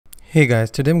Hey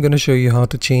guys, today I'm going to show you how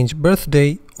to change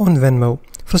birthday on Venmo.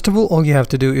 First of all you have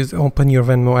to do is open your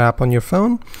Venmo app on your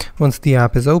phone. Once the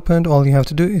app is opened, all you have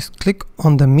to do is click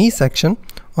on the Me section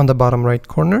on the bottom right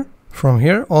corner. From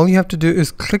here, all you have to do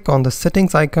is click on the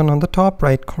settings icon on the top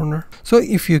right corner. So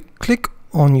if you click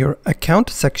on your account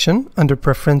section under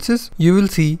preferences, you will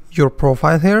see your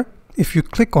profile here. If you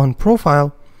click on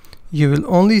profile, you will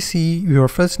only see your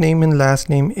first name and last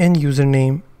name and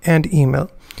username and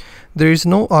email. There is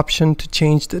no option to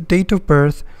change the date of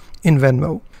birth in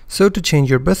Venmo. So to change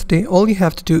your birthday, all you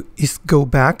have to do is go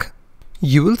back.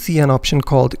 You will see an option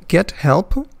called Get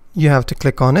Help. You have to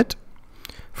click on it.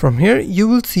 From here, you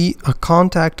will see a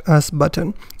Contact Us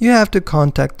button. You have to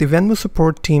contact the Venmo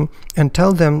support team and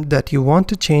tell them that you want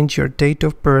to change your date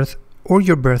of birth or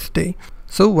your birthday.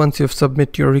 So once you've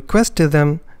submitted your request to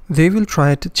them, they will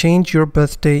try to change your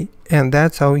birthday, and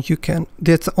that's how you can.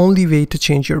 That's the only way to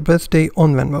change your birthday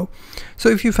on Venmo. So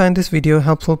if you find this video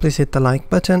helpful, please hit the like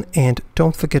button and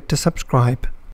don't forget to subscribe.